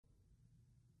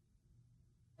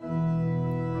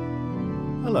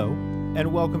Hello,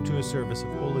 and welcome to a service of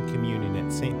Holy Communion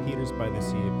at St. Peter's by the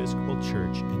Sea Episcopal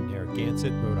Church in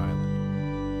Narragansett, Rhode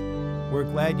Island. We're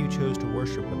glad you chose to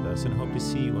worship with us and hope to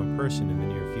see you in person in the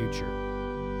near future.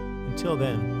 Until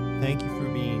then, thank you for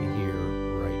being here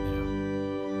right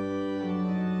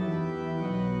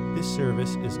now. This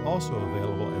service is also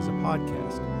available as a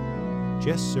podcast.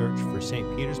 Just search for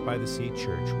St. Peter's by the Sea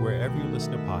Church wherever you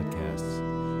listen to podcasts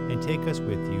and take us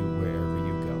with you wherever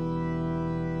you go.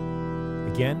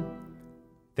 Again,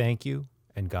 thank you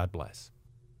and God bless.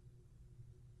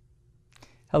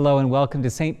 Hello and welcome to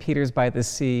St. Peter's by the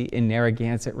Sea in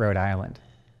Narragansett, Rhode Island.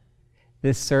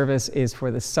 This service is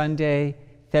for the Sunday,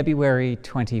 February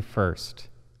 21st,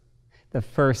 the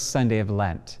first Sunday of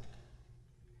Lent.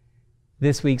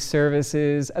 This week's service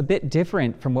is a bit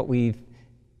different from what we've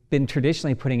been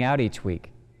traditionally putting out each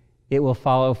week. It will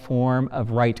follow form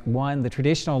of Rite 1, the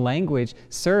traditional language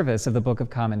service of the Book of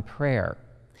Common Prayer.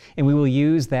 And we will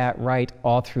use that rite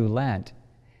all through Lent.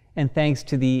 And thanks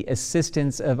to the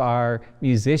assistance of our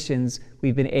musicians,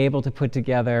 we've been able to put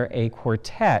together a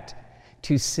quartet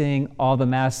to sing all the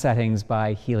Mass settings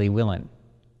by Healy Willan.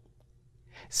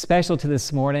 Special to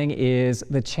this morning is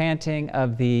the chanting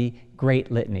of the Great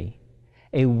Litany,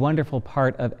 a wonderful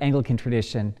part of Anglican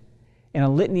tradition and a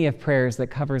litany of prayers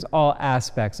that covers all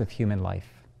aspects of human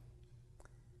life.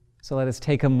 So let us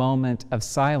take a moment of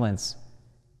silence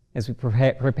as we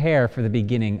prepare for the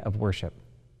beginning of worship.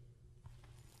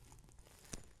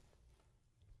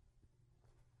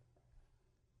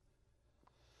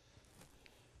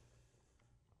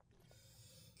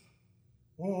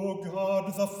 O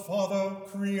God, the Father,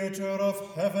 creator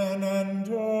of heaven and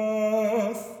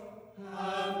earth,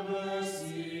 have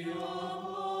mercy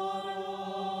upon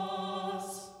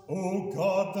us. O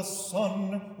God, the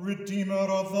Son, Redeemer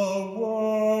of the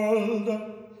world,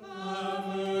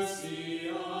 have mercy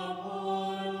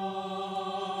upon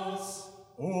us.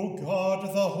 O God,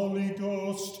 the Holy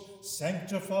Ghost,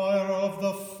 Sanctifier of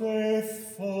the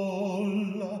faithful,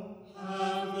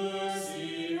 have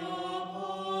mercy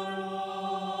upon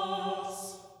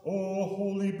us. O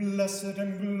holy, blessed,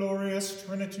 and glorious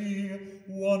Trinity,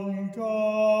 one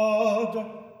God,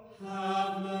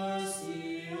 have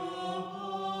mercy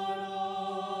upon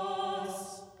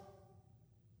us.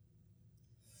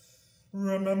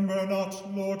 Remember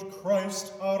not, Lord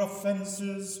Christ, our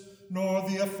offenses, nor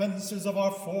the offenses of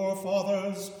our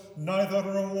forefathers, neither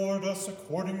reward us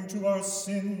according to our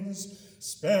sins.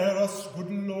 Spare us, good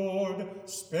Lord,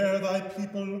 spare thy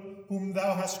people, whom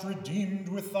thou hast redeemed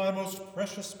with thy most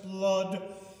precious blood,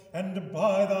 and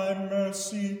by thy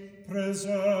mercy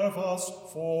preserve us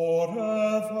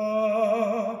forever.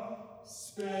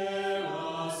 Spare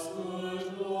us,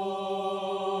 good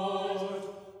Lord,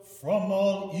 from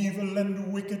all evil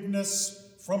and wickedness,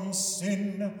 from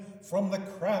sin, from the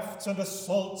crafts and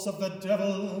assaults of the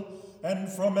devil, and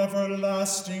from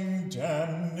everlasting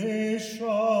damnation.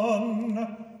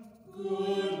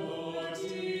 Good Lord,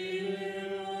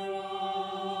 deliver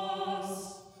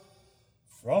us.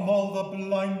 From all the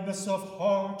blindness of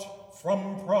heart,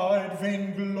 from pride,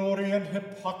 vainglory, and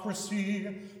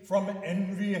hypocrisy, from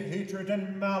envy, hatred,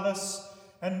 and malice,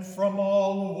 and from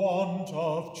all want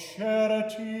of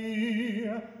charity.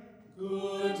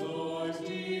 Good Lord,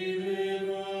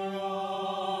 deliver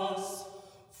us.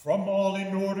 From all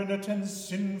inordinate and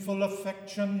sinful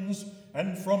affections,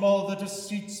 and from all the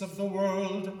deceits of the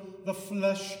world, the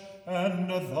flesh, and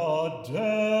the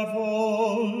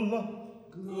devil.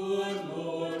 Good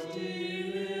Lord,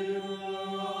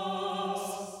 deliver us.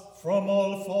 From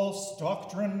all false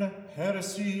doctrine,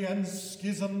 heresy, and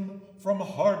schism, from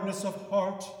hardness of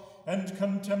heart, and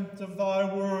contempt of thy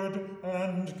word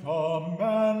and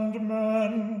commandment.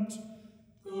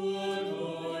 Good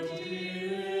Lord,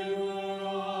 deliver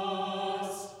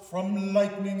us. From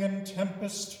lightning and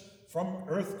tempest, from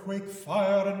earthquake,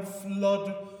 fire, and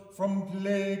flood, from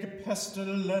plague,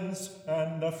 pestilence,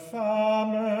 and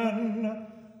famine.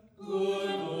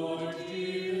 Good Lord,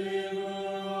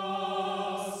 deliver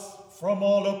us. From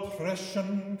all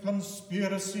oppression,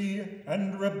 conspiracy,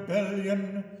 and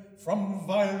rebellion, from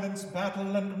violence,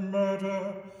 battle, and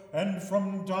murder, and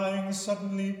from dying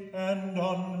suddenly and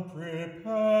unprepared.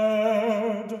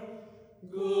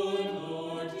 Good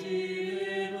Lord,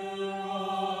 deliver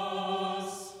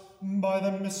us. By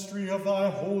the mystery of thy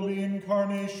holy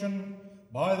incarnation,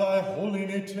 by thy holy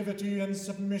nativity and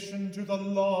submission to the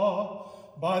law,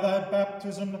 by thy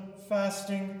baptism,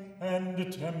 fasting,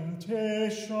 and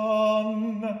temptation.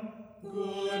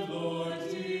 Good Lord,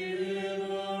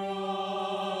 deliver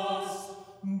us.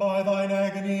 By thine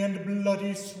agony and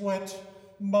bloody sweat,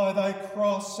 by thy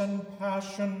cross and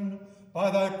passion, by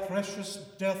thy precious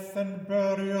death and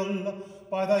burial,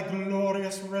 by thy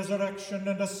glorious resurrection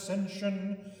and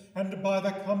ascension, and by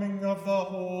the coming of the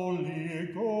Holy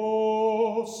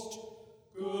Ghost.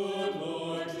 Good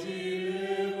Lord,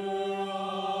 deliver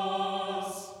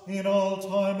us. In all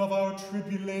time of our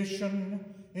tribulation,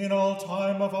 in all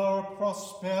time of our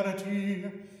prosperity,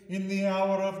 in the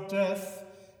hour of death,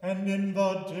 and in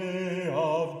the day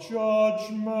of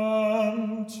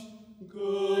judgment.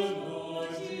 Good Lord,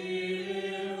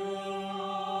 deliver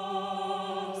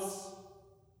us.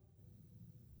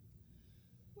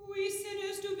 We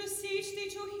sinners do beseech thee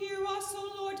to hear us, O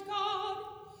Lord God,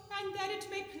 and that it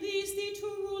may please thee to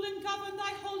rule and govern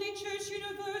thy holy church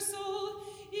universal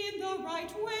in the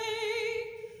right way.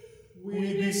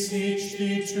 We beseech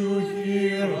thee to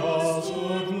hear us,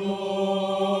 good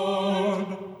Lord.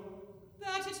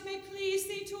 That it may please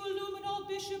thee to illumine all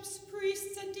bishops,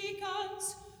 priests, and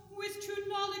deacons with true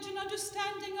knowledge and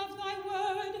understanding of thy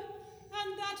word,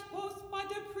 and that both by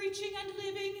their preaching and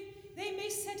living they may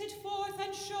set it forth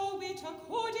and show it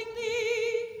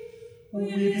accordingly.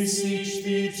 We beseech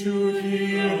thee to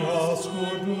hear us,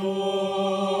 good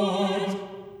Lord.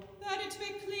 That it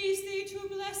may please thee to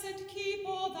bless and keep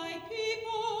all thy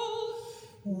people.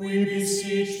 We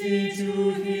beseech thee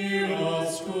to hear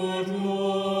us, good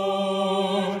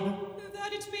Lord.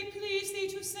 That it may please thee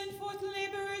to send forth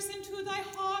laborers into thy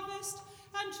harvest,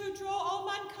 and to draw all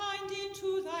mankind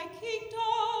into thy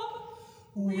kingdom.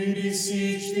 We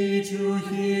beseech thee to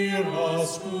hear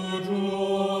us, good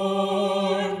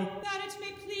Lord. That it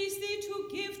may please thee to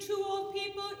give to all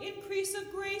people increase of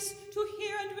grace to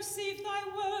hear and receive thy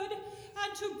word,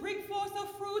 and to bring forth the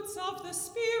fruits of the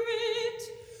Spirit.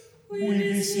 We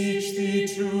beseech thee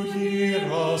to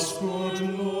hear us, good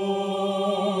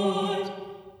Lord.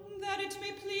 That it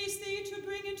may please thee to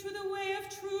bring into the way of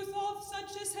truth all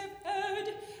such as have erred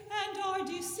and are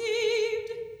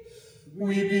deceived.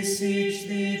 We beseech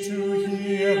thee to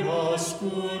hear us,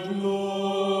 good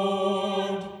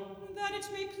Lord. That it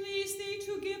may please thee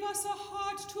to give us a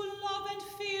heart to love and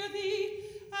fear thee,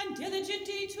 and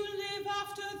diligently to live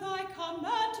after thy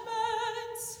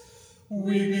commandments.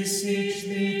 We beseech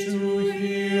thee to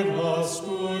hear us,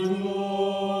 good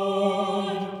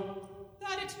Lord.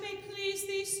 That it may please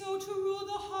thee so to rule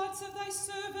the hearts of thy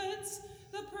servants,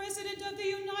 the President of the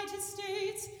United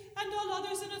States, and all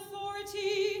others in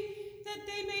authority, that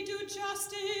they may do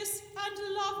justice and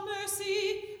love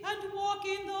mercy and walk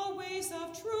in the ways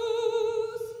of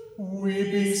truth. We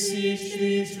beseech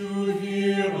thee to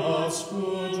hear us,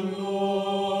 good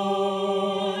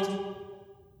Lord.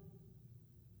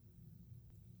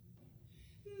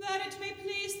 That it may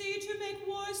please thee to make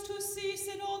wars to cease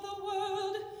in all the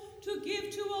world, to give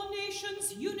to all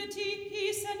nations unity,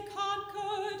 peace, and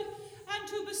concord, and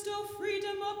to bestow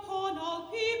freedom upon all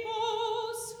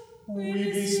peoples. We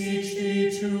beseech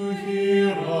thee to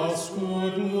hear us,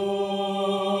 good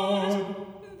Lord.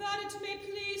 That it may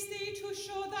please thee to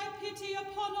show thy pity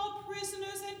upon all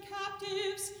prisoners and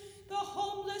captives, the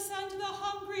homeless and the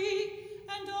hungry,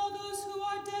 and all those who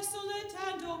are desolate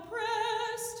and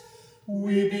oppressed.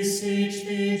 We beseech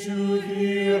thee to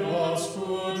hear us,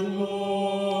 good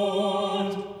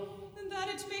Lord. That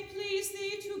it may please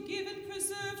thee to give and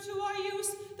preserve to our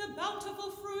use the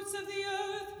bountiful fruits of the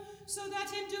earth, so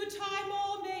that in due time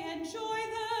all may enjoy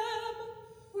them.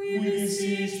 We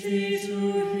beseech thee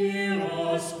to hear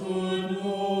us, good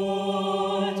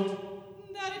Lord.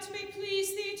 That it may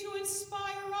please thee to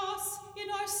inspire us in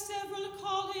our several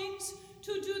callings,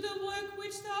 to do the work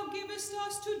which thou givest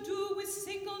us to do with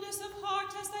singleness of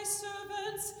heart as thy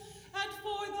servants, and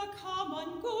for the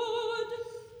common good.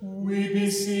 We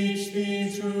beseech thee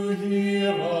to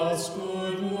hear us,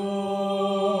 good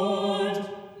Lord.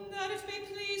 That it may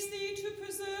please thee to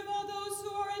preserve all those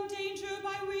who are in danger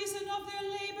by reason of their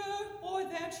labor or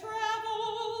their travel.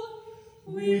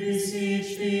 We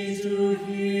beseech thee to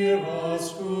hear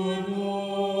us, good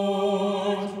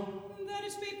Lord. That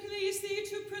it may please thee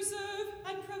to preserve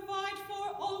and provide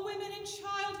for all women in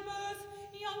childbirth,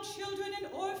 young children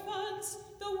and orphans,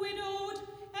 the widowed,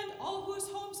 and all whose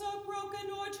homes are broken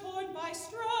or torn by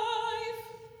strife.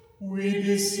 We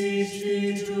beseech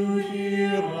thee to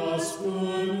hear us,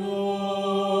 good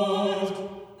Lord.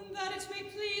 That it may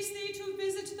please thee to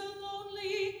visit the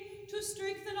lonely, to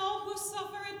strengthen all who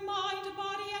suffer in mind,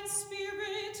 body, and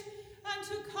spirit, and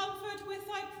to comfort with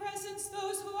thy presence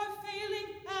those who are failing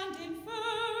and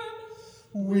infirm.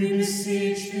 We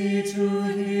beseech thee to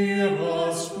hear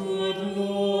us, good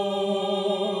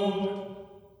Lord.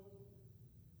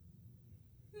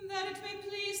 That it may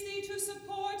please thee to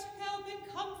support, help,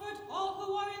 and comfort all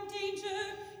who are in danger,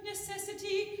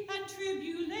 necessity, and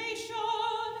tribulation.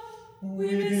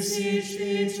 We beseech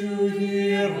thee to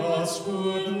hear us,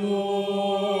 good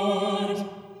Lord.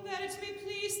 That it may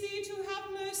please thee to have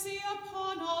mercy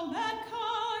upon all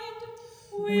mankind.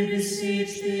 We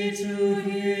beseech thee to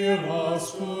hear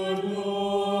us, good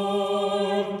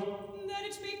Lord. That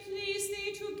it may please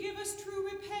thee to give us true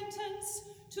repentance,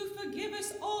 to forgive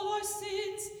us all our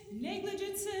sins,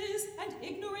 negligences, and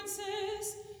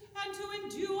ignorances, and to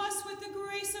endue us with the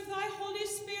grace of thy Holy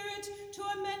Spirit to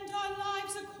amend our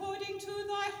lives according to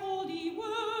thy holy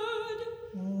word.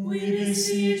 We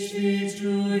beseech thee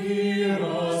to hear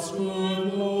us,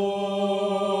 good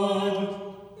Lord.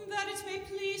 That it may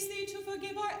please thee to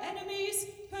forgive our enemies,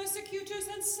 persecutors,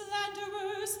 and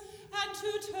slanderers, and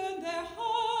to turn their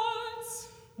hearts.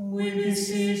 We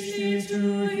beseech thee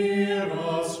to hear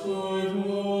us, good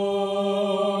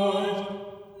Lord.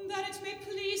 That it may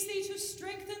please thee to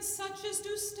strengthen such as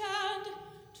do stand,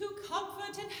 to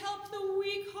comfort and help the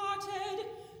weak-hearted,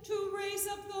 to raise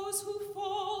up those who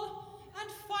fall, and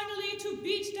finally to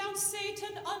beat down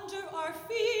Satan under our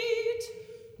feet.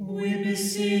 We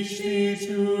beseech thee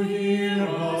to hear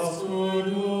us, good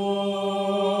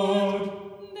Lord.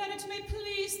 That it may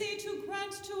please thee to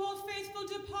grant to all faithful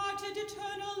departed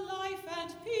eternal life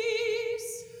and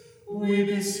peace. We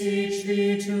beseech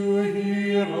thee to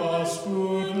hear us,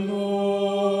 good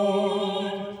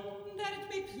Lord. That it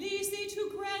may please thee to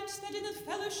grant that in the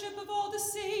fellowship of all the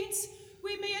saints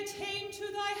we may attain to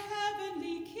thy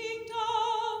heavenly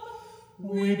kingdom.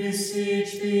 We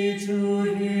beseech thee to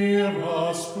hear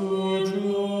us, good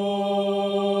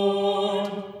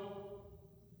Lord.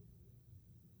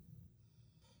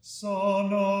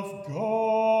 Son of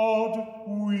God,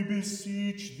 we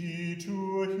beseech thee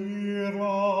to hear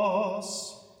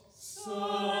us.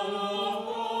 Son of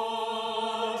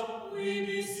God, we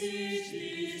beseech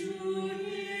thee to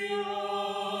hear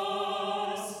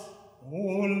us. O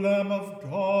Lamb of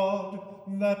God,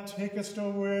 that takest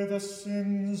away the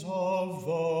sins of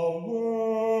the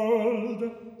world,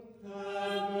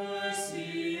 Have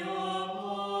mercy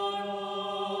upon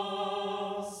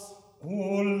us. O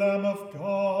Lamb of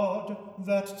God,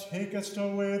 that takest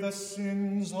away the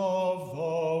sins of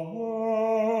the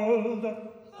world,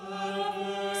 Have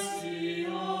mercy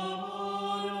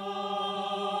upon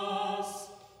us.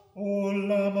 O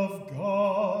Lamb of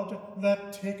God,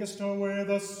 that takest away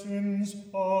the sins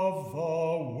of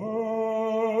the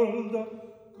world,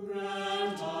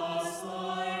 Grant us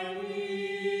thy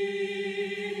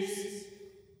peace.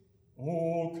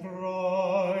 O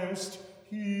Christ,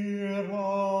 hear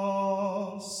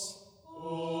us.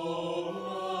 O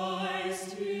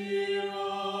Christ, hear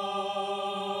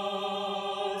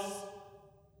us.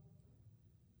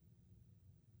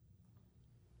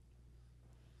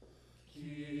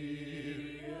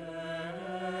 Kyrie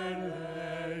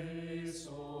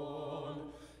eleison,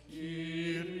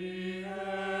 Kyrie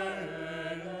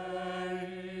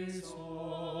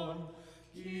eleison,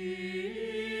 Kyrie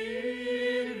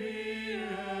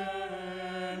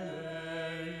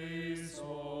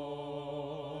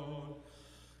eleison,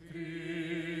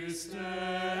 Christe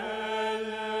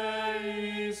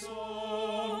eleison,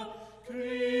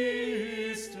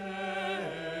 Christe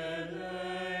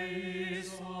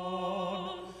eleison,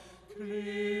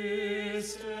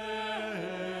 Christe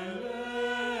eleison,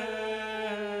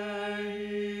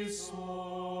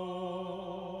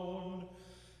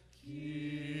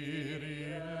 Kyrie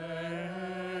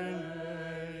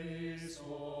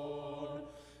eleison,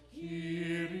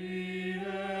 Kyrie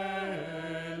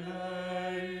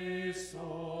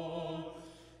eleison,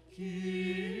 Kyrie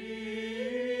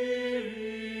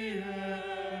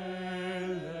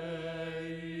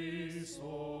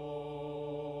eleison.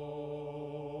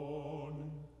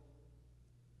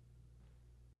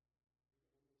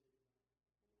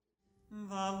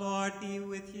 The Lord be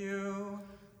with you.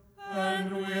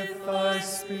 And with thy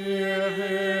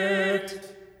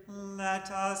spirit.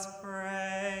 Let us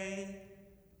pray.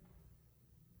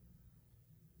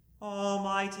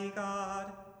 Almighty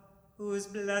God, whose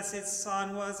blessed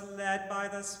Son was led by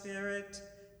the Spirit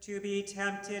to be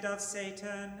tempted of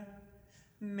Satan,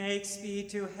 make speed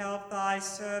to help thy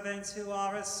servants who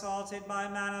are assaulted by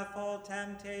manifold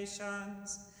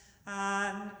temptations,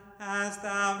 and, as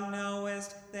thou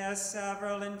knowest their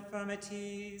several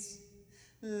infirmities,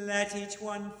 let each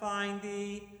one find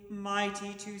thee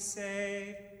mighty to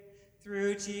save,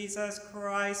 through Jesus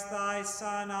Christ thy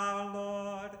Son, our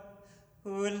Lord,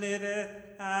 who liveth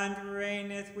and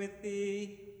reigneth with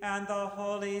thee and the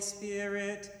Holy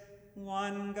Spirit,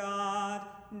 one God,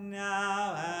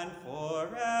 now and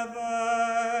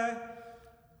forever.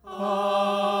 Amen.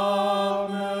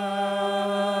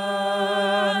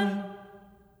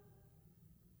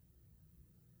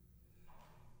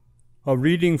 A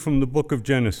reading from the book of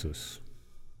Genesis.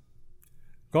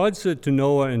 God said to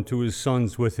Noah and to his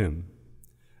sons with him,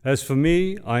 "As for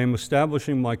me, I am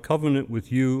establishing my covenant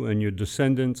with you and your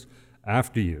descendants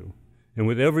after you, and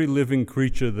with every living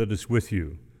creature that is with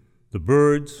you, the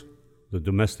birds, the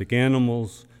domestic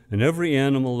animals, and every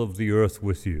animal of the earth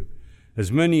with you, as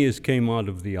many as came out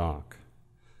of the ark.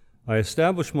 I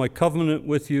establish my covenant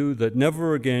with you that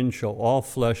never again shall all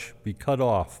flesh be cut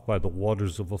off by the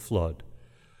waters of a flood,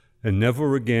 and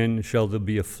never again shall there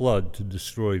be a flood to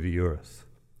destroy the earth."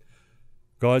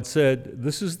 God said,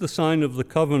 "This is the sign of the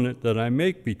covenant that I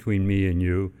make between me and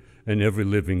you and every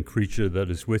living creature that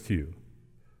is with you.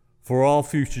 For all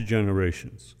future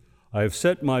generations, I have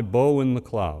set my bow in the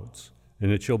clouds, and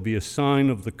it shall be a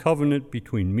sign of the covenant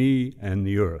between me and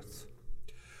the earth.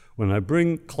 When I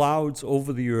bring clouds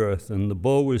over the earth and the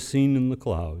bow is seen in the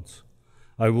clouds,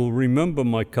 I will remember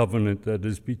my covenant that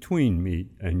is between me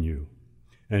and you,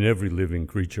 and every living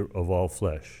creature of all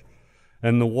flesh.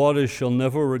 And the waters shall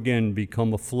never again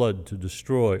become a flood to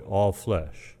destroy all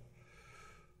flesh.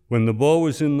 When the bow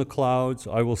is in the clouds,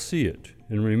 I will see it,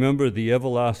 and remember the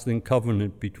everlasting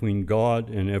covenant between God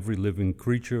and every living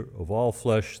creature of all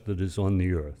flesh that is on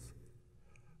the earth."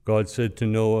 God said to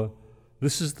Noah,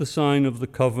 "This is the sign of the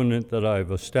covenant that I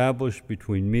have established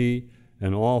between me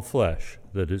and all flesh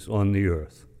that is on the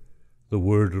earth." The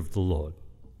word of the Lord.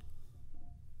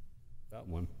 That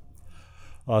one.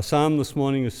 Our psalm this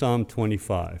morning is Psalm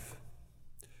 25.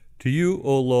 "To you,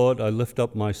 O Lord, I lift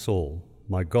up my soul.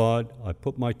 My God, I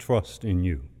put my trust in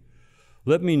you.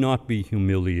 Let me not be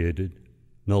humiliated,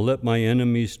 nor let my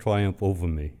enemies triumph over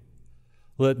me.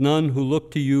 Let none who look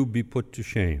to you be put to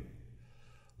shame.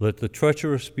 Let the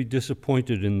treacherous be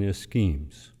disappointed in their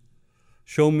schemes.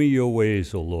 Show me your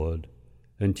ways, O Lord,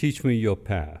 and teach me your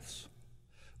paths.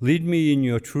 Lead me in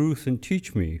your truth and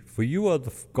teach me, for you are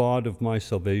the God of my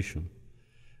salvation.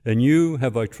 And you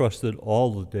have I trusted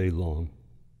all the day long.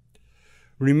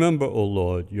 Remember, O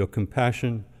Lord, your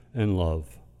compassion and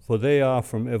love, for they are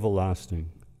from everlasting.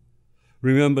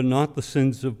 Remember not the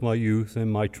sins of my youth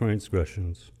and my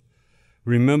transgressions.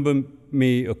 Remember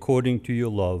me according to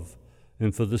your love,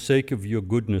 and for the sake of your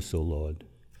goodness, O Lord.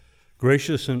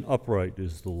 Gracious and upright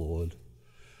is the Lord.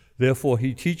 Therefore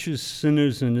he teaches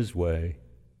sinners in his way.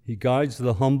 He guides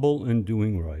the humble in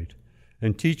doing right,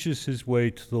 and teaches his way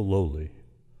to the lowly.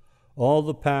 All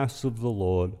the paths of the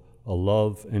Lord are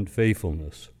love and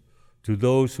faithfulness to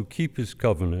those who keep his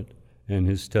covenant and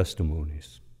his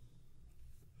testimonies."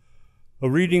 A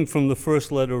reading from the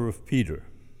first letter of Peter.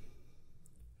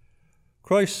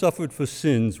 Christ suffered for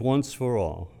sins once for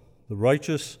all, the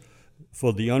righteous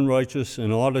for the unrighteous,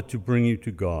 in order to bring you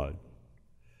to God.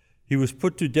 He was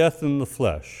put to death in the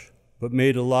flesh, but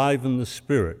made alive in the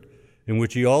Spirit, in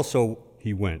which he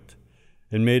went,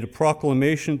 and made a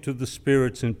proclamation to the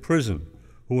spirits in prison,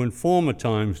 who in former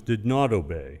times did not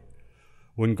obey,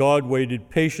 when God waited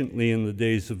patiently in the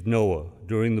days of Noah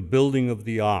during the building of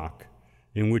the ark,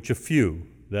 in which a few,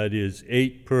 that is,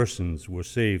 8 persons, were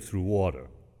saved through water.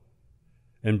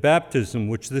 And baptism,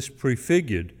 which this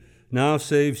prefigured, now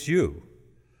saves you,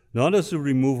 not as a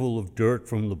removal of dirt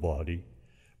from the body,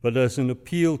 but as an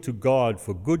appeal to God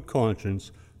for good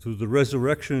conscience through the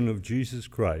resurrection of Jesus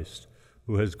Christ,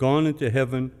 who has gone into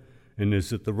heaven and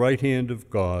is at the right hand of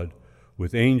God,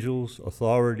 with angels,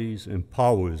 authorities, and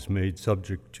powers made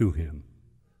subject to him.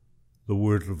 The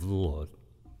word of the Lord.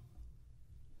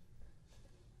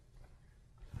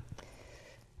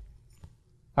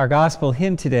 Our gospel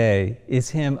hymn today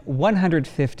is hymn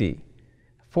 150,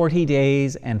 40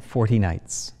 Days and 40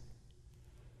 Nights.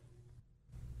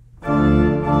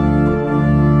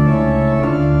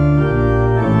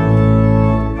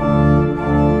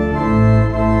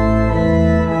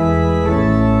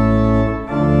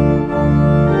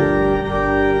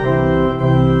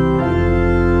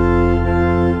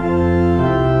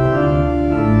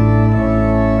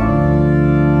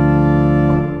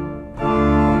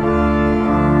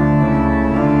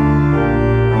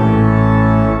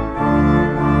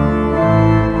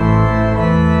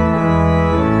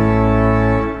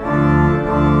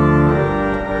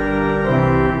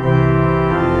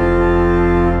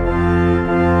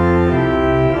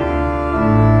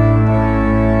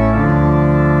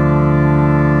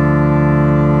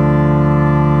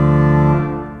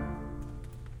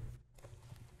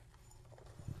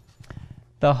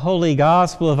 The Holy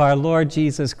Gospel of our Lord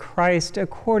Jesus Christ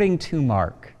according to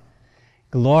Mark.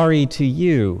 Glory to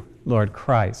you, Lord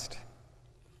Christ.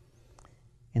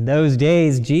 In those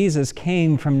days, Jesus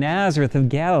came from Nazareth of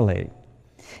Galilee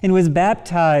and was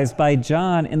baptized by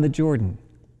John in the Jordan.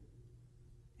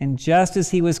 And just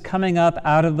as he was coming up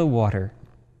out of the water,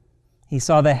 He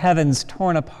saw the heavens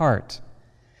torn apart,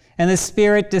 and the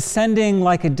Spirit descending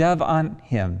like a dove on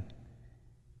him.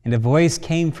 And a voice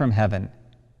came from heaven,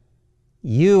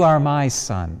 "You are my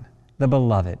Son, the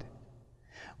beloved.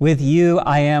 With you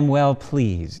I am well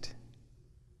pleased."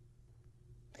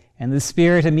 And the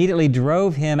Spirit immediately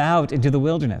drove him out into the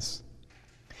wilderness.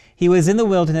 He was in the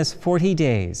wilderness 40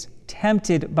 days,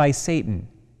 tempted by Satan.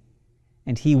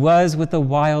 And he was with the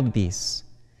wild beasts,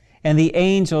 and the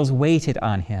angels waited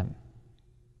on him.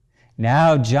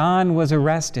 Now John was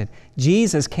arrested.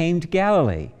 Jesus came to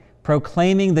Galilee,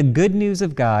 proclaiming the good news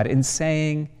of God and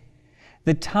saying,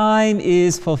 "The time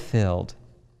is fulfilled,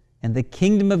 and the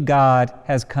kingdom of God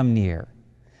has come near.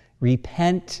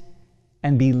 Repent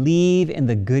and believe in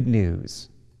the good news."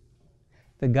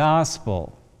 The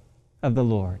gospel of the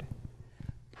Lord.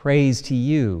 Praise to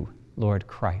you, Lord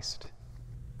Christ.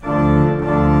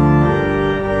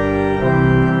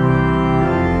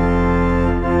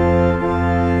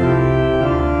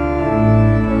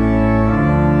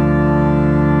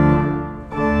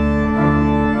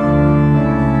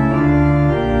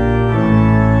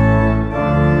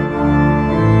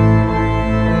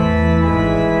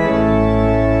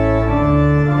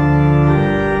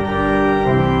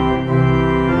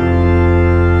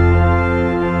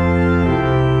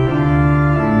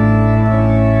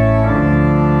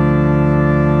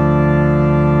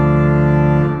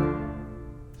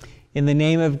 In the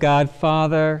name of God,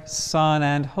 Father, Son,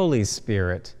 and Holy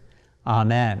Spirit.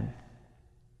 Amen.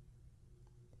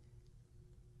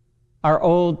 Our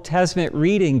Old Testament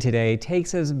reading today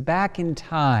takes us back in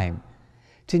time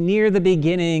to near the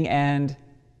beginning and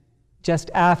just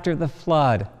after the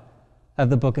flood of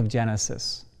the book of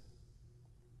Genesis.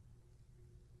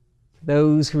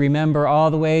 Those who remember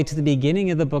all the way to the beginning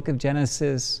of the book of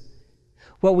Genesis,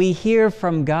 what we hear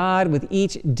from God with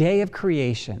each day of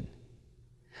creation,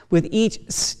 with each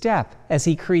step as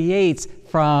he creates,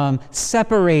 from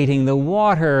separating the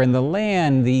water and the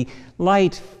land, the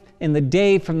light in the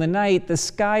day from the night, the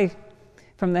sky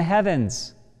from the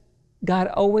heavens. God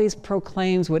always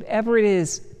proclaims whatever it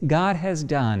is God has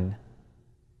done,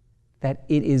 that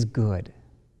it is good.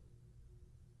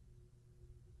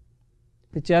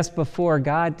 But just before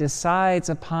God decides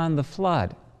upon the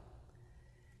flood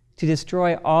to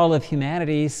destroy all of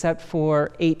humanity except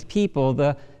for 8 people,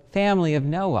 the family of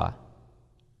Noah,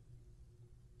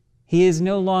 he is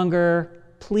no longer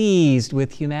pleased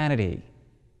with humanity.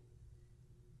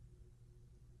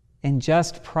 And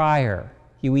just prior,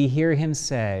 we hear him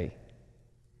say,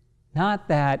 not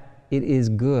that it is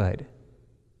good,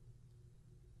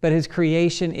 but his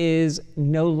creation is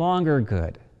no longer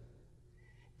good,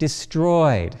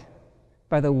 destroyed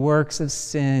by the works of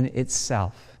sin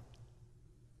itself.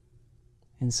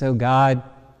 And so God,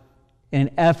 in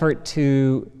an effort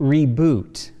to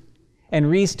reboot and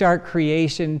restart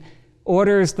creation,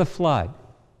 orders the flood.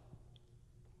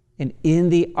 And in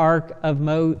the ark of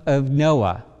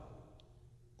Noah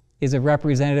is a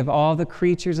representative of all the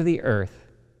creatures of the earth,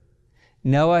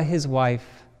 Noah, his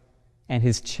wife, and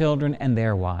his children and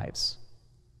their wives.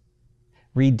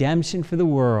 Redemption for the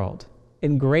world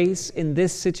and grace in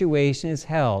this situation is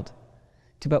held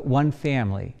to but one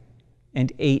family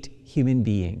and 8 human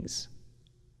beings.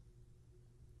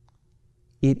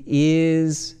 It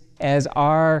is as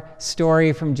our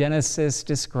story from Genesis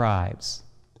describes.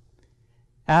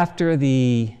 After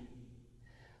the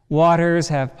waters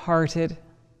have parted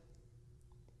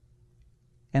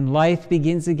and life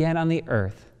begins again on the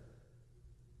earth,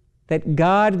 that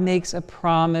God makes a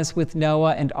promise with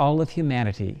Noah and all of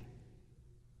humanity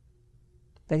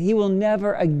that he will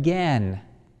never again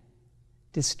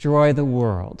destroy the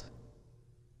world.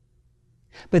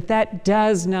 But that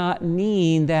does not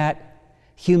mean that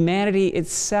humanity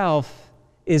itself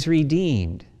is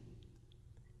redeemed.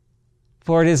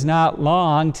 For it is not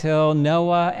long till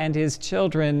Noah and his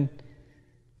children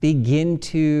begin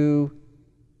to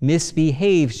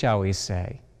misbehave, shall we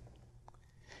say,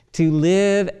 to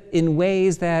live in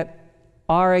ways that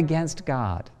are against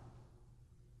God.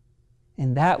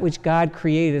 And that which God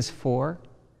created us for,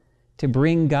 to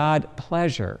bring God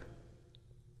pleasure,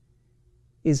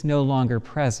 is no longer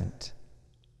present.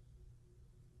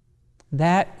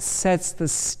 That sets the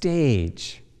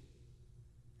stage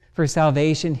for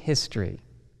salvation history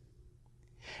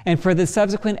and for the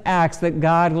subsequent acts that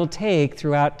God will take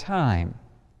throughout time.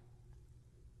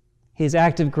 His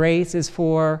act of grace is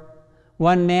for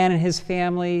one man and his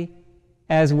family,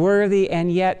 as worthy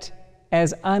and yet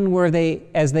as unworthy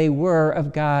as they were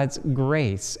of God's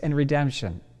grace and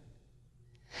redemption.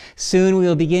 Soon we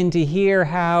will begin to hear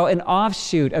how an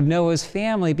offshoot of Noah's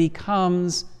family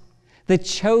becomes the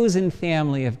chosen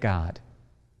family of God,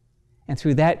 and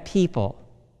through that people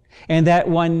and that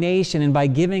one nation, and by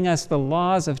giving us the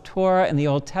laws of Torah and the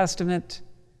Old Testament,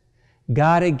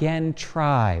 God again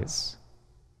tries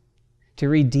to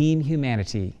redeem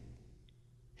humanity,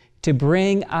 to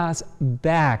bring us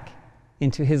back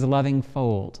into his loving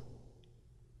fold.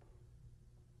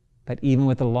 But even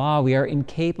with the law, we are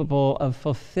incapable of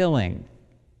fulfilling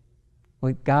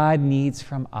what God needs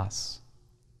from us.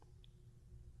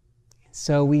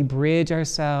 So we bridge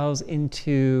ourselves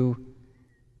into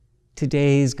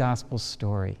today's gospel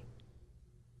story.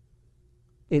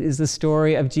 It is the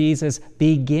story of Jesus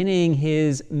beginning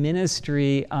his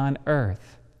ministry on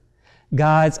earth,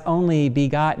 God's only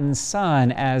begotten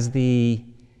Son, as the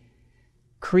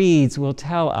creeds will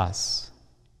tell us.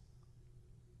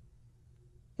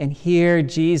 And here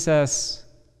Jesus,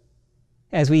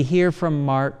 as we hear from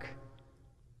Mark,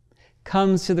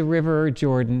 comes to the river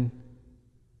Jordan,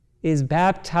 is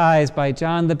baptized by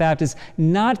John the Baptist,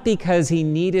 not because he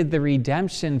needed the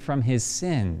redemption from his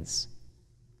sins,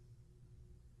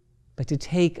 but to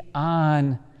take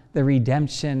on the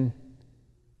redemption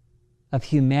of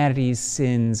humanity's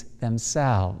sins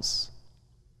themselves.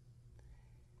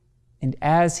 And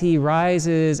as he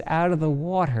rises out of the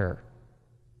water,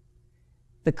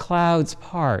 the clouds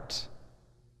part,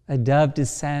 a dove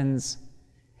descends,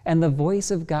 and the voice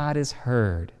of God is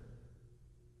heard.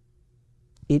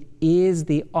 It is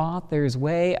the author's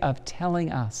way of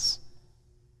telling us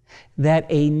that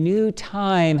a new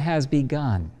time has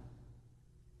begun.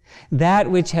 That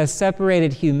which has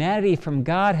separated humanity from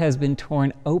God has been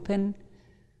torn open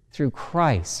through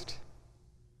Christ.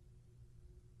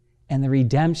 And the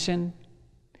redemption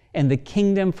and the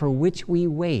kingdom for which we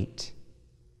wait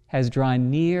has drawn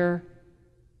near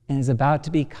and is about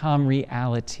to become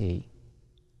reality.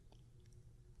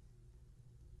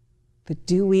 But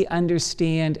do we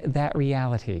understand that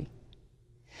reality?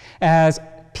 As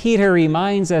Peter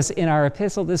reminds us in our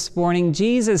epistle this morning,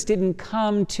 Jesus didn't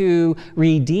come to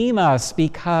redeem us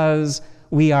because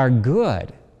we are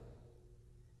good,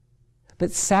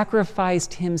 but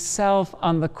sacrificed himself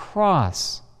on the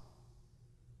cross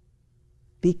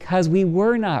because we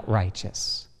were not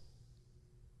righteous,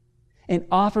 and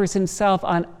offers himself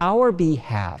on our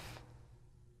behalf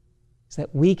so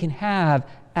that we can have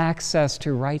access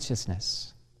to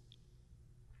righteousness.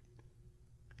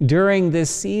 During this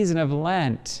season of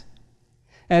Lent,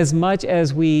 as much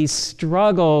as we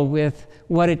struggle with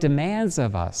what it demands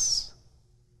of us,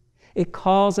 it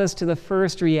calls us to the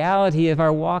first reality of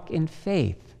our walk in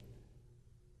faith,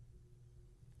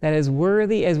 that as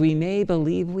worthy as we may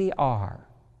believe we are,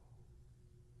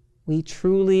 we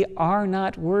truly are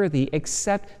not worthy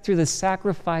except through the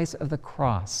sacrifice of the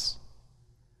cross,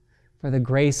 for the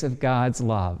grace of God's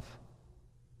love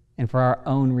and for our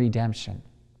own redemption.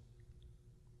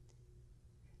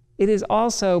 It is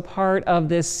also part of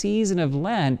this season of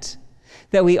Lent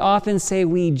that we often say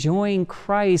we join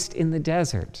Christ in the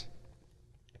desert.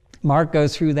 Mark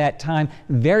goes through that time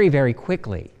very, very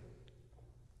quickly.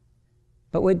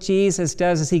 But what Jesus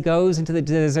does is he goes into the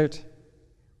desert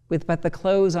with but the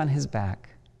clothes on his back,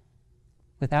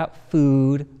 without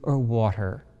food or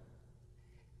water,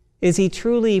 is he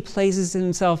truly places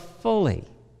himself fully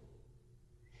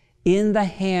in the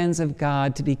hands of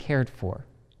God to be cared for.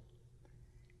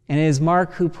 And it is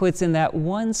Mark who puts in that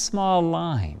one small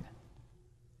line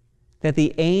that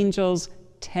the angels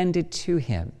tended to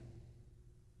him.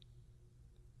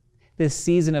 This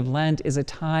season of Lent is a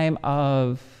time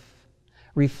of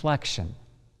reflection,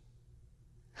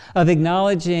 of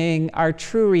acknowledging our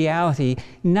true reality,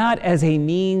 not as a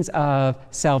means of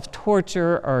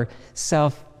self-torture or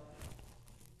self-whipping,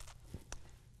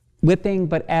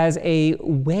 but as a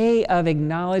way of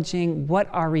acknowledging what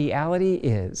our reality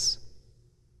is,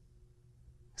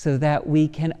 so that we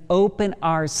can open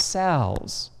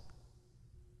ourselves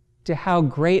to how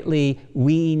greatly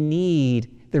we need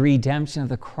the redemption of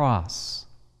the cross.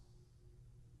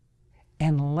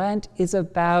 And Lent is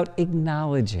about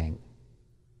acknowledging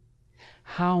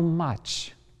how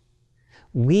much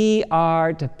we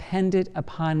are dependent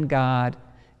upon God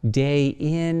day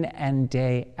in and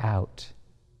day out.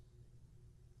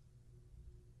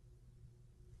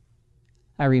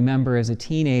 I remember as a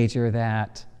teenager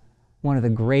that one of the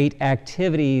great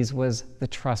activities was the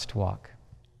trust walk,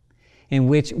 in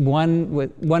which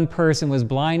one person was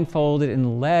blindfolded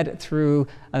and led through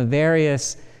a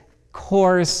various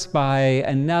course by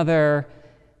another.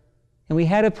 And we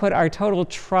had to put our total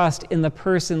trust in the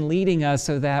person leading us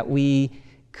so that we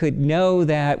could know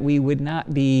that we would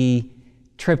not be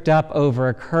tripped up over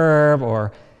a curb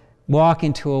or walk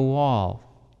into a wall.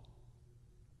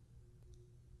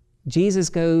 Jesus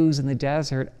goes in the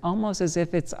desert almost as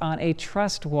if it's on a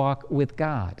trust walk with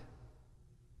God.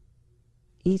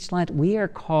 Each Lent, we are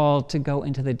called to go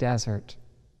into the desert,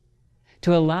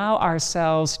 to allow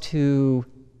ourselves to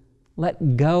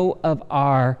let go of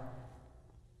our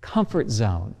comfort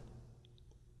zone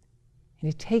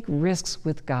and to take risks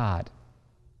with God,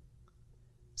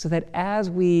 so that as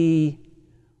we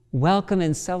welcome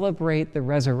and celebrate the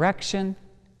resurrection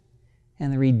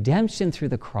and the redemption through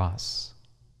the cross,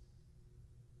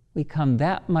 we come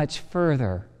that much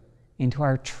further into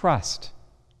our trust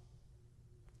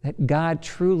that God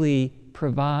truly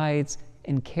provides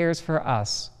and cares for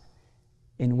us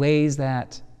in ways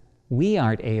that we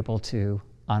aren't able to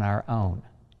on our own.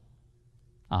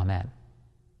 Amen.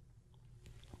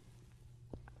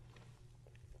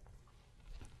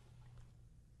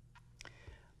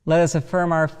 Let us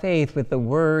affirm our faith with the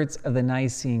words of the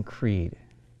Nicene Creed.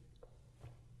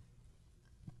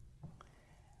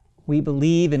 We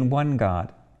believe in one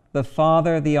God, the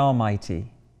Father, the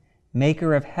Almighty,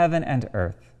 maker of heaven and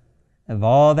earth, of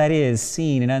all that is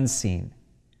seen and unseen.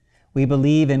 We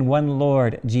believe in one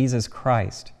Lord, Jesus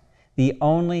Christ, the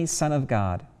only Son of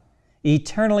God,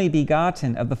 eternally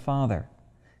begotten of the Father,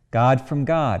 God from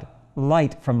God,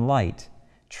 light from light,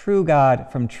 true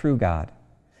God from true God,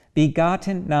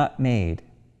 begotten, not made,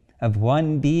 of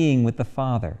one being with the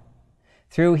Father.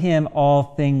 Through him all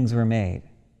things were made.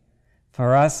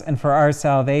 For us and for our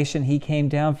salvation he came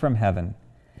down from heaven.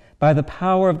 By the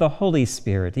power of the Holy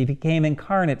Spirit he became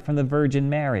incarnate from the Virgin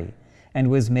Mary and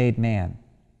was made man.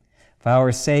 For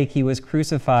our sake he was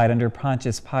crucified under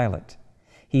Pontius Pilate.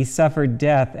 He suffered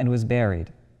death and was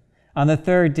buried. On the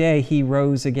third day he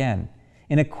rose again,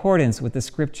 in accordance with the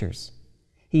Scriptures.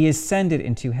 He ascended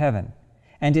into heaven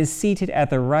and is seated at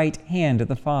the right hand of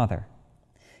the Father.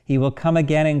 He will come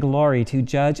again in glory to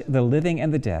judge the living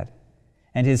and the dead,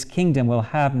 and his kingdom will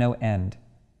have no end.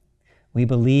 We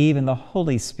believe in the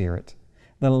Holy Spirit,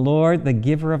 the Lord, the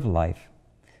giver of life,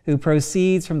 who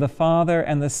proceeds from the Father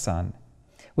and the Son.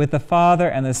 With the Father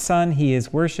and the Son he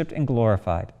is worshipped and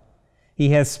glorified. He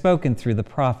has spoken through the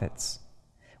prophets.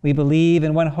 We believe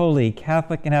in one holy,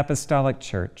 Catholic, and Apostolic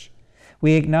Church.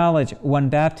 We acknowledge one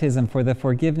baptism for the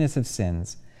forgiveness of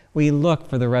sins. We look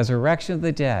for the resurrection of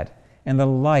the dead and the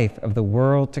life of the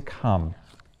world to come.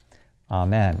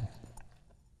 Amen.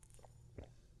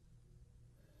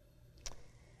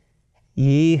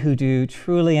 Ye who do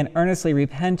truly and earnestly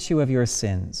repent you of your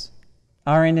sins,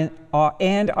 are in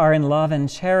love and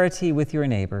charity with your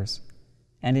neighbors,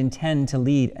 and intend to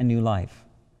lead a new life,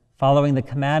 following the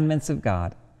commandments of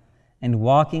God, and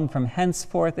walking from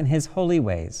henceforth in his holy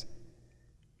ways,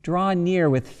 draw near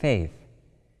with faith,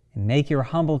 and make your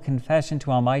humble confession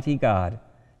to Almighty God,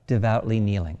 devoutly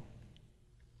kneeling.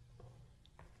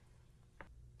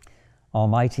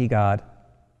 Almighty God,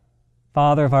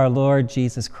 Father of our Lord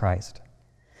Jesus Christ,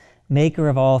 maker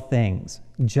of all things,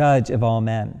 judge of all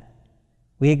men,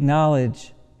 we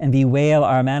acknowledge and bewail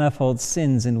our manifold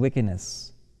sins and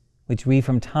wickedness, which we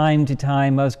from time to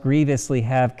time most grievously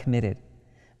have committed,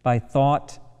 by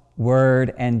thought,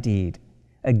 word, and deed,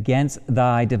 against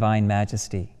thy divine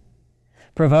majesty,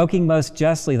 provoking most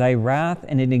justly thy wrath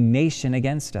and indignation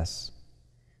against us.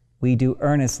 We do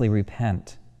earnestly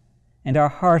repent, and are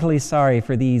heartily sorry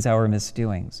for these our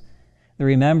misdoings. The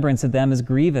remembrance of them is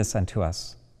grievous unto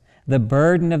us. The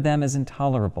burden of them is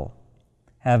intolerable.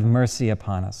 Have mercy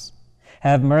upon us.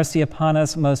 Have mercy upon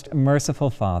us, most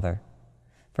merciful Father.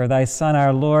 For thy Son,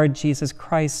 our Lord Jesus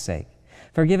Christ's sake,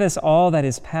 forgive us all that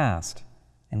is past,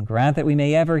 and grant that we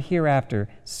may ever hereafter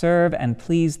serve and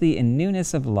please thee in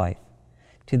newness of life,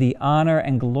 to the honor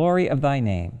and glory of thy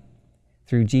name,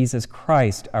 through Jesus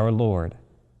Christ our Lord.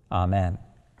 Amen.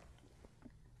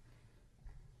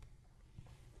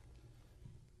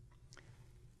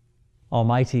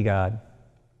 Almighty God,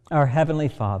 our heavenly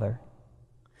Father,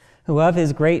 who of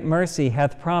his great mercy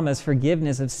hath promised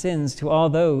forgiveness of sins to all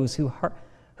those who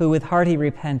with hearty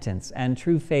repentance and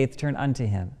true faith turn unto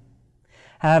him,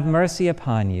 have mercy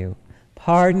upon you,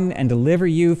 pardon and deliver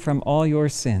you from all your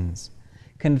sins,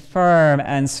 confirm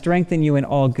and strengthen you in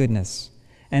all goodness,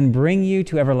 and bring you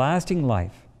to everlasting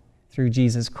life, through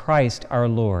Jesus Christ our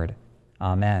Lord.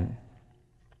 Amen.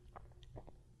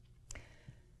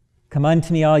 Come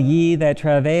unto me, all ye that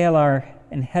travail are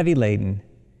and heavy laden,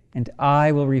 and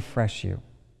I will refresh you.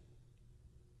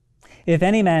 If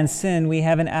any man sin, we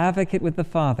have an advocate with the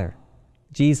Father,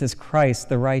 Jesus Christ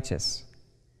the righteous.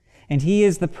 And he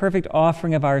is the perfect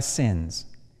offering of our sins,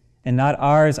 and not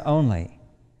ours only,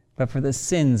 but for the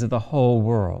sins of the whole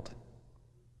world.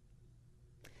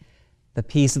 The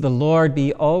peace of the Lord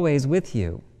be always with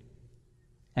you,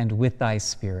 and with thy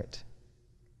spirit.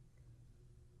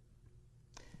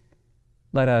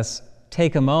 let us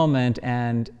take a moment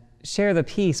and share the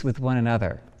peace with one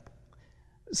another.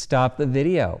 Stop the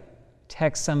video.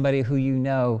 Text somebody who you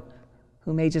know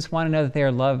who may just want to know that they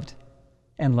are loved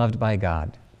and loved by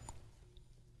God.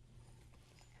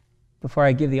 Before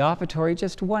I give the offertory,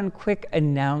 just one quick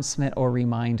announcement or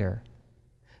reminder.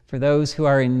 For those who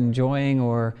are enjoying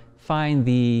or find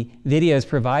the videos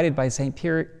provided by St.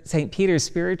 Peter's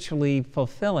spiritually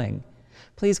fulfilling,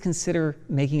 please consider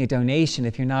making a donation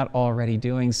if you're not already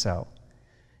doing so.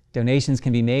 Donations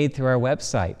can be made through our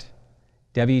website,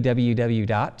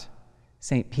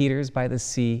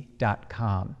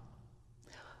 www.stpetersbythesea.com.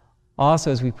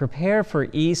 Also, as we prepare for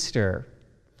Easter,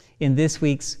 in this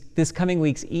coming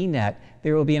week's eNet,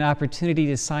 there will be an opportunity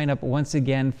to sign up once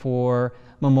again for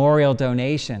memorial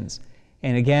donations.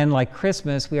 And again, like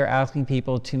Christmas, we are asking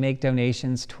people to make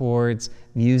donations towards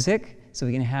music, so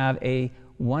we can have a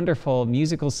wonderful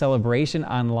musical celebration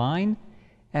online,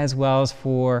 as well as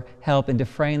for help in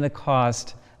defraying the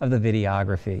cost of the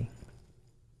videography.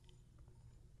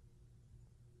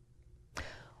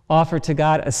 Offer to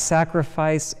God a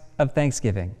sacrifice of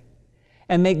thanksgiving,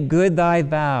 and make good thy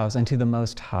vows unto the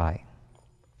Most High.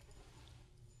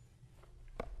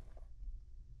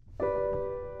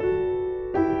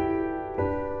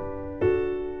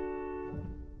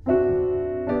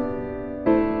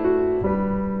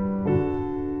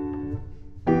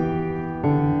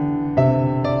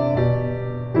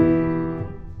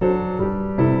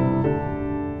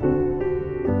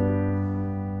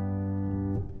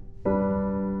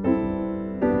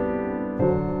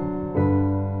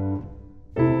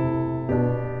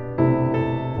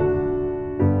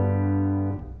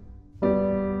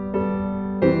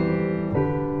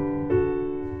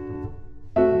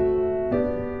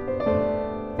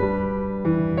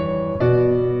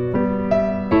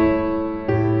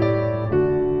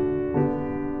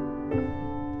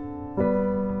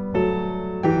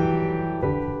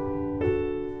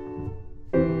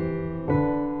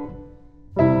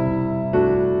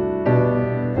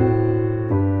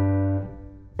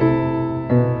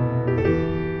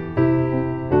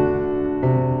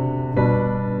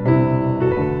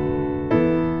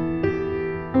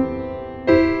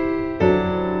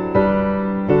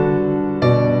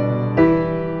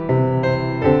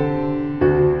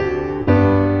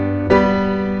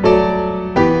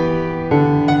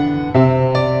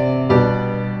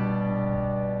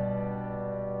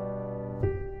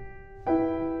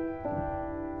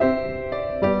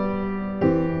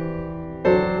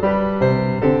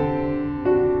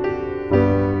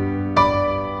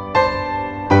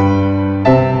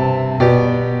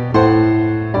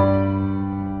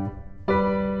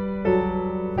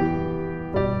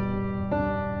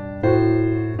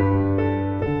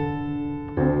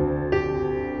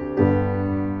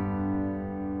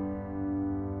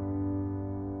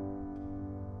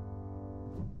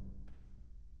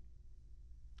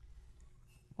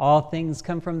 All things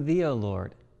come from thee, O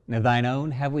Lord, and of thine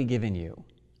own have we given you.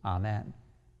 Amen.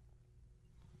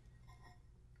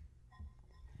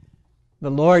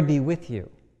 The Lord be with you,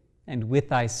 and with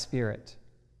thy spirit.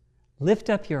 Lift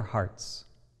up your hearts.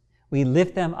 We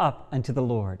lift them up unto the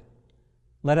Lord.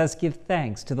 Let us give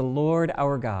thanks to the Lord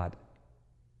our God.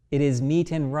 It is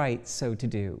meet and right so to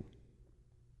do.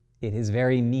 It is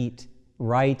very meet,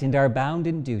 right, and our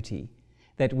bounden duty,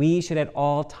 that we should at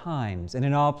all times and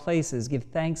in all places give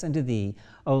thanks unto thee,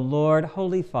 O Lord,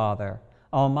 Holy Father,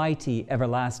 Almighty,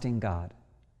 everlasting God.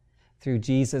 Through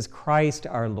Jesus Christ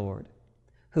our Lord,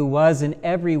 who was in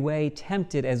every way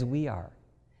tempted as we are,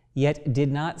 yet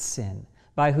did not sin,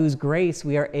 by whose grace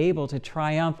we are able to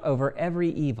triumph over every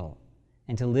evil,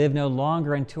 and to live no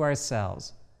longer unto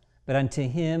ourselves, but unto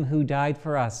him who died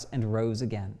for us and rose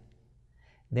again.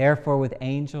 Therefore with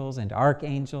angels and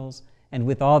archangels, and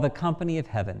with all the company of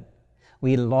heaven,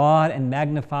 we laud and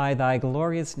magnify thy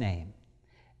glorious name,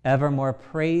 evermore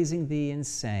praising thee and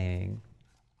saying,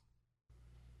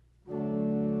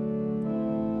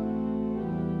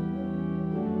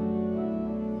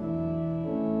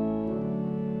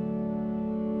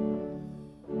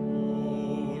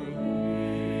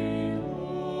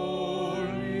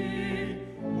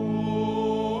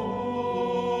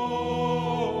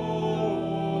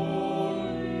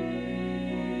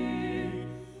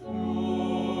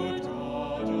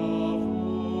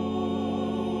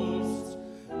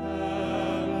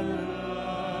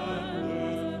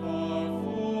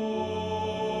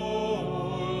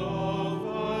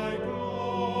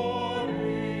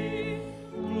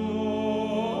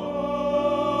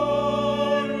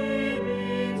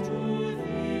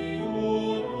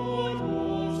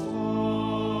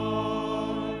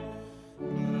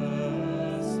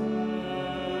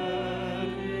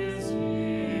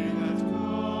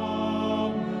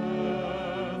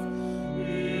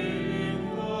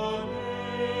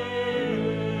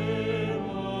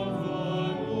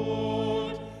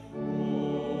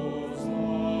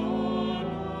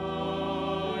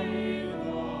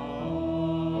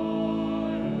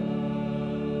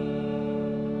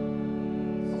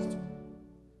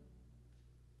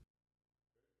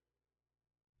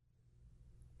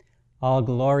 All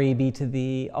glory be to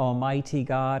thee, Almighty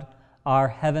God, our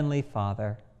heavenly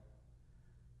Father,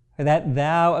 for that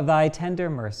thou of thy tender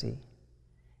mercy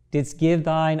didst give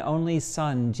thine only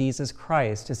Son, Jesus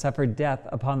Christ, to suffer death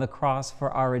upon the cross for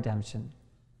our redemption,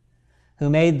 who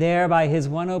made there by his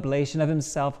one oblation of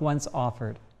himself once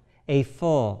offered a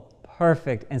full,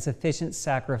 perfect, and sufficient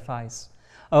sacrifice,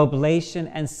 oblation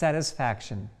and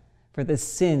satisfaction for the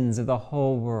sins of the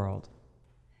whole world,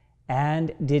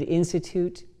 and did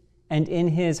institute and in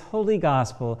his holy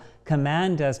gospel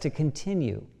command us to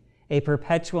continue a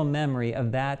perpetual memory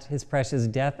of that his precious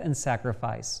death and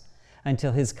sacrifice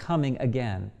until his coming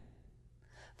again.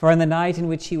 For on the night in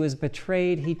which he was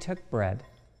betrayed, he took bread,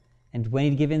 and when he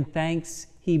had given thanks,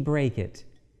 he brake it,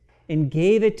 and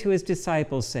gave it to his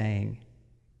disciples, saying,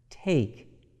 "Take,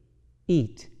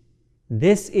 eat.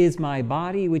 This is my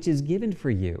body, which is given for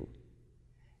you.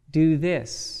 Do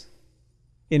this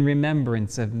in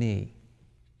remembrance of me."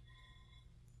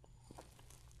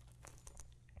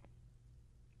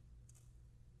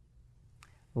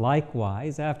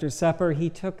 Likewise, after supper, he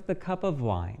took the cup of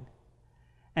wine,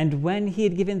 and when he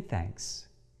had given thanks,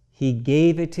 he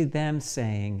gave it to them,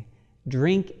 saying,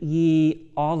 "Drink ye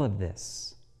all of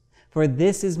this, for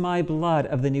this is my blood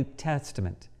of the New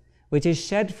Testament, which is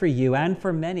shed for you and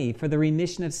for many for the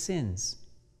remission of sins.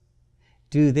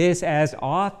 Do this as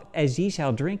oft as ye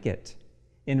shall drink it,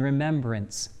 in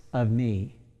remembrance of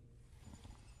me."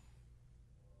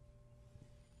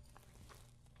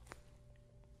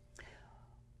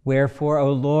 Wherefore,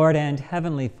 O Lord and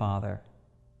heavenly Father,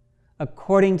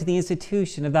 according to the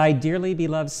institution of thy dearly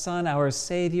beloved Son, our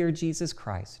Savior, Jesus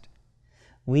Christ,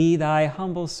 we, thy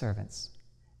humble servants,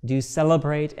 do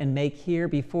celebrate and make here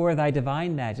before thy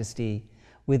divine majesty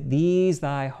with these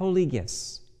thy holy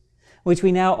gifts, which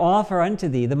we now offer unto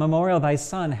thee, the memorial thy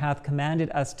Son hath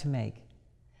commanded us to make,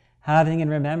 having in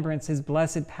remembrance his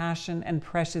blessed passion and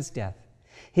precious death,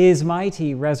 his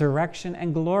mighty resurrection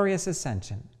and glorious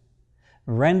ascension,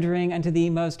 rendering unto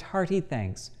thee most hearty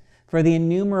thanks for the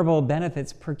innumerable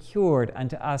benefits procured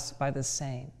unto us by the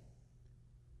same.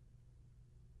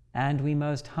 And we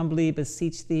most humbly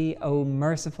beseech thee, O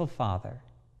merciful Father,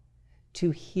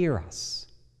 to hear us,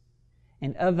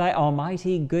 and of thy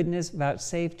almighty goodness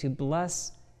vouchsafe to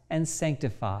bless and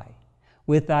sanctify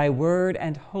with thy word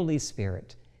and Holy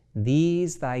Spirit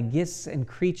these thy gifts and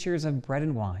creatures of bread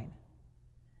and wine,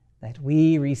 that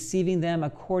we, receiving them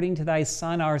according to thy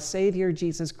Son, our Savior,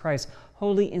 Jesus Christ,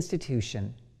 holy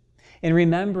institution, in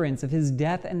remembrance of his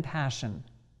death and passion,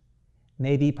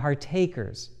 may be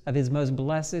partakers of his most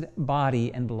blessed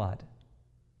body and blood.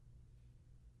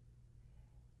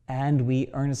 And we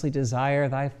earnestly desire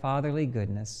thy fatherly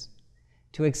goodness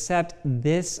to accept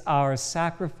this our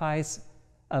sacrifice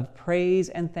of praise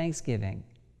and thanksgiving,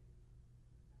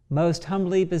 most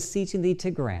humbly beseeching thee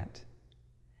to grant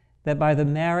that by the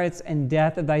merits and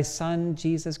death of thy Son,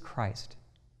 Jesus Christ,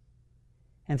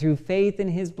 and through faith in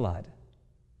his blood,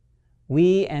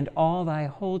 we and all thy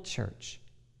whole church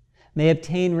may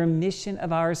obtain remission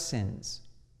of our sins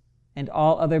and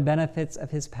all other benefits of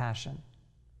his passion.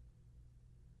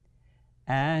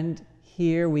 And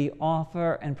here we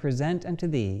offer and present unto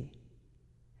thee,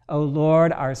 O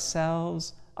Lord,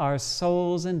 ourselves, our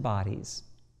souls and bodies,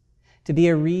 to be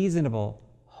a reasonable,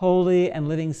 holy, and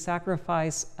living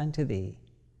sacrifice unto thee,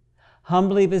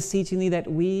 humbly beseeching thee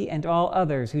that we and all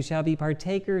others who shall be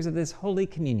partakers of this holy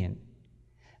communion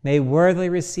may worthily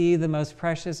receive the most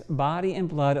precious body and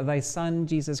blood of thy Son,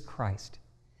 Jesus Christ,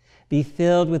 be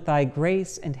filled with thy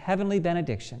grace and heavenly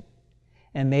benediction,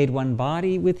 and made one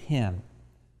body with him,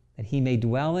 that he may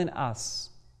dwell in us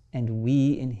and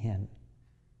we in him.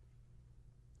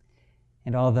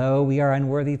 And although we are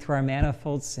unworthy through our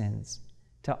manifold sins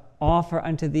to offer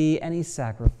unto thee any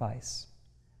sacrifice,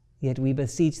 yet we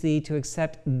beseech thee to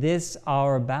accept this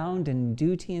our bounden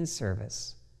duty and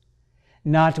service,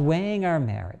 not weighing our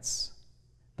merits,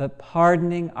 but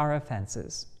pardoning our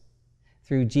offenses,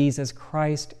 through Jesus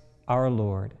Christ our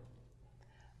Lord,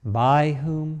 by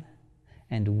whom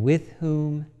and with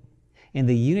whom, in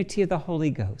the unity of the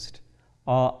Holy Ghost,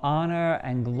 all honor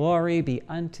and glory be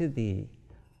unto thee,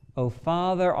 O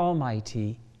Father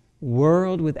Almighty,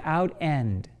 world without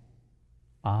end.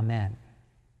 Amen.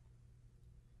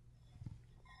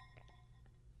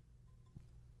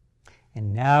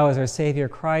 And now, as our Savior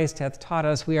Christ hath taught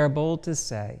us, we are bold to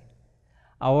say,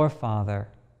 Our Father,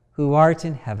 who art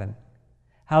in heaven,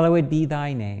 hallowed be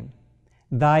thy name.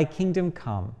 Thy kingdom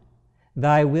come,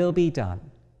 thy will be done,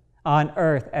 on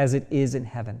earth as it is in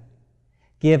heaven.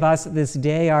 Give us this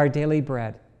day our daily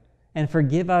bread, and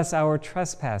forgive us our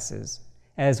trespasses,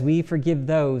 as we forgive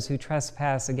those who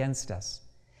trespass against us.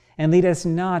 And lead us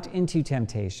not into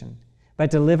temptation, but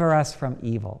deliver us from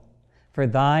evil. For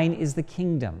thine is the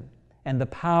kingdom, and the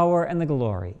power, and the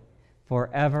glory,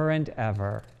 forever and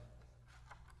ever.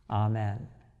 Amen.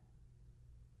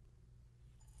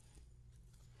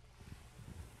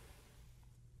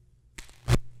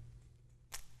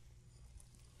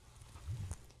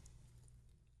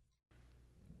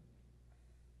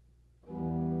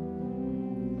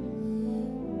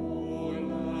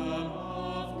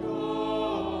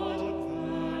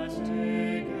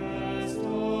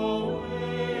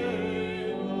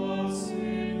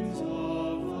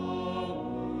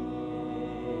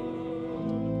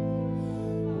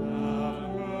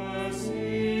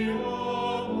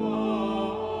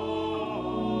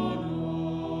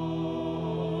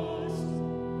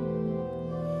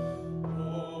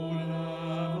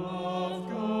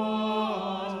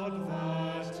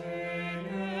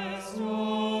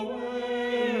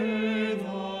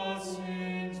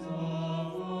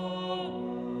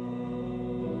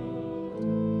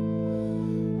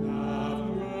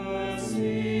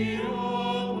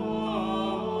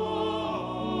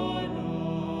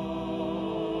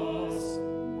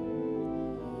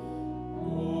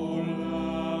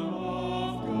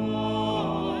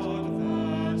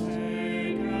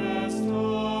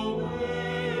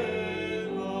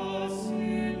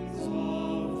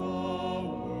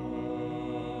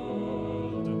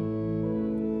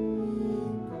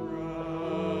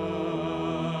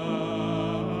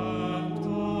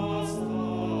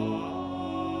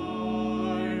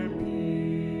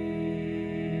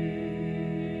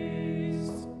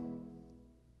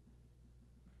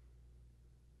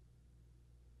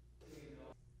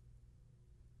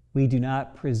 We do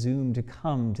not presume to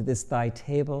come to this thy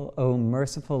table, O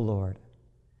merciful Lord,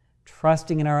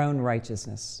 trusting in our own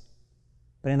righteousness,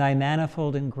 but in thy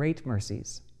manifold and great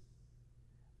mercies.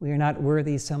 We are not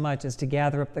worthy so much as to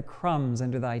gather up the crumbs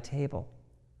under thy table.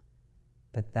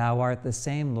 But thou art the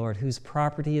same, Lord, whose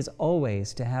property is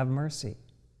always to have mercy.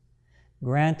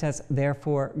 Grant us,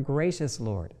 therefore, gracious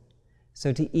Lord,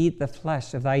 so to eat the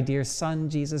flesh of thy dear Son,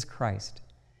 Jesus Christ,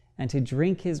 and to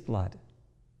drink his blood,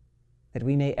 that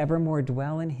we may evermore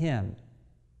dwell in him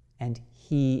and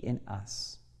he in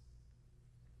us.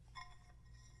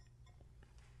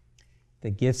 The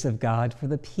gifts of God for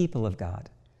the people of God.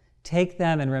 Take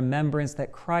them in remembrance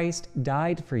that Christ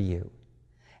died for you,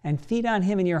 and feed on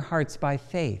him in your hearts by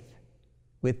faith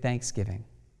with thanksgiving.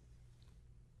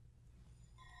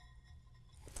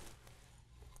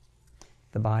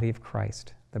 The body of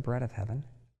Christ, the bread of heaven.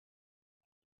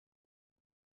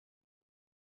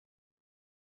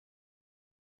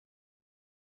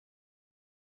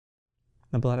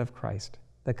 The blood of Christ,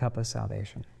 the cup of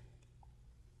salvation.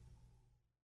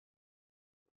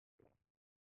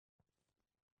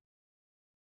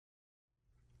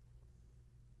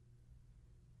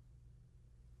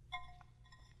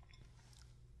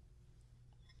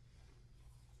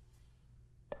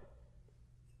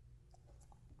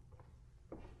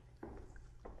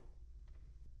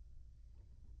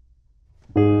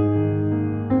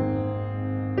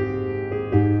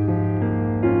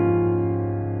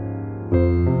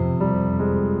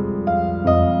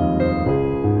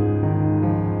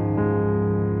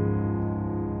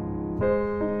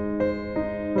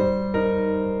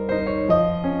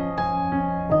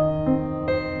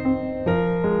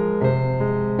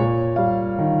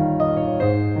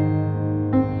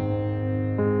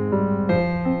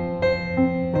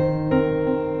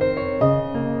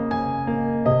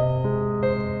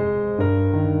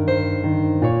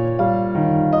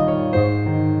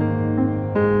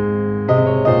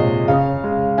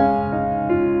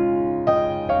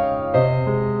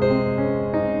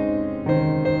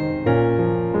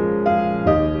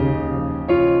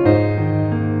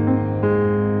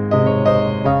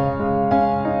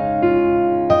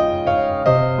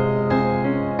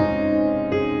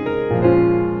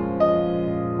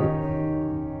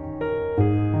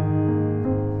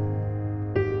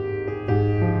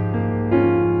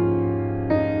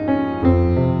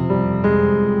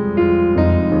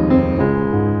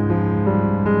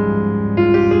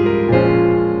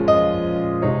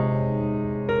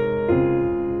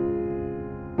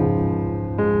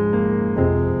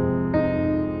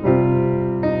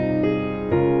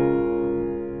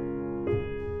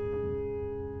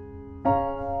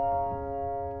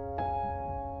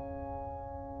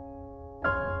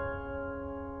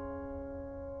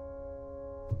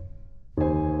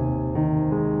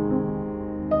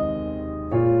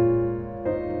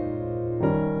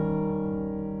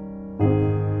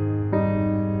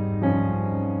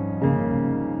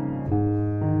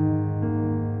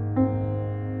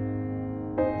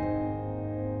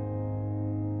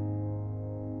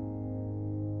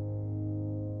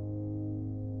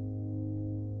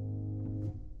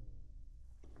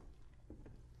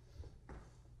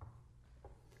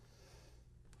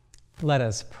 Let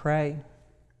us pray.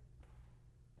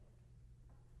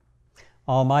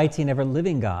 Almighty and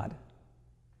ever-living God,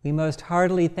 we most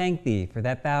heartily thank Thee for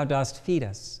that Thou dost feed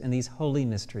us in these holy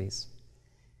mysteries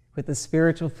with the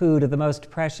spiritual food of the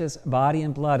most precious body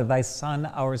and blood of Thy Son,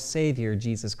 our Savior,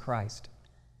 Jesus Christ,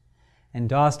 and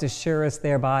dost assure us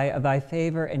thereby of Thy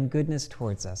favor and goodness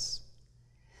towards us,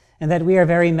 and that we are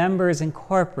very members and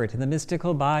corporate in the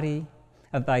mystical body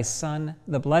of Thy Son,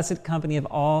 the blessed company of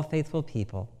all faithful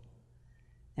people,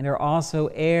 and are also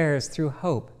heirs through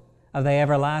hope of Thy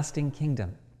everlasting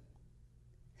kingdom.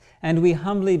 And we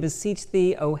humbly beseech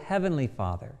Thee, O Heavenly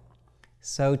Father,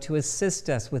 so to assist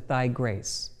us with Thy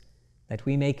grace, that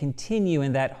we may continue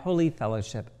in that holy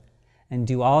fellowship and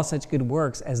do all such good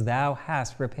works as Thou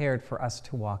hast prepared for us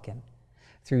to walk in,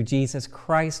 through Jesus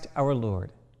Christ our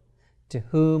Lord, to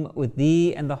whom with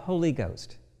Thee and the Holy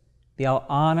Ghost be all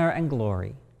honor and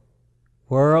glory,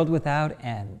 world without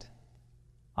end.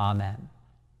 Amen.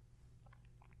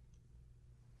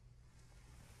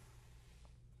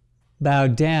 Bow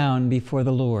down before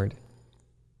the Lord.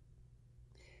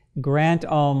 Grant,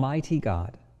 Almighty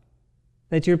God,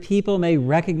 that your people may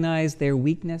recognize their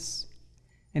weakness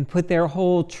and put their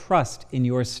whole trust in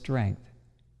your strength,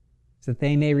 so that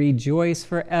they may rejoice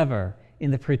forever in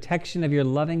the protection of your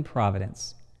loving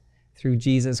providence, through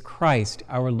Jesus Christ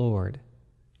our Lord.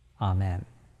 Amen.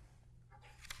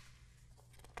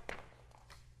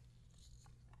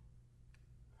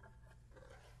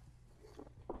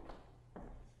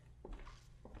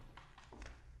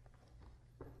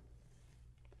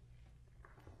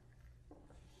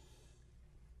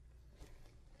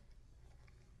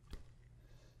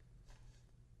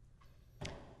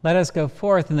 Let us go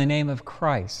forth in the name of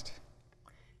Christ.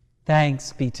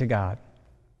 Thanks be to God.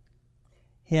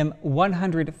 Hymn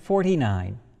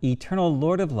 149, Eternal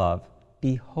Lord of Love,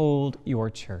 behold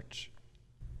your church.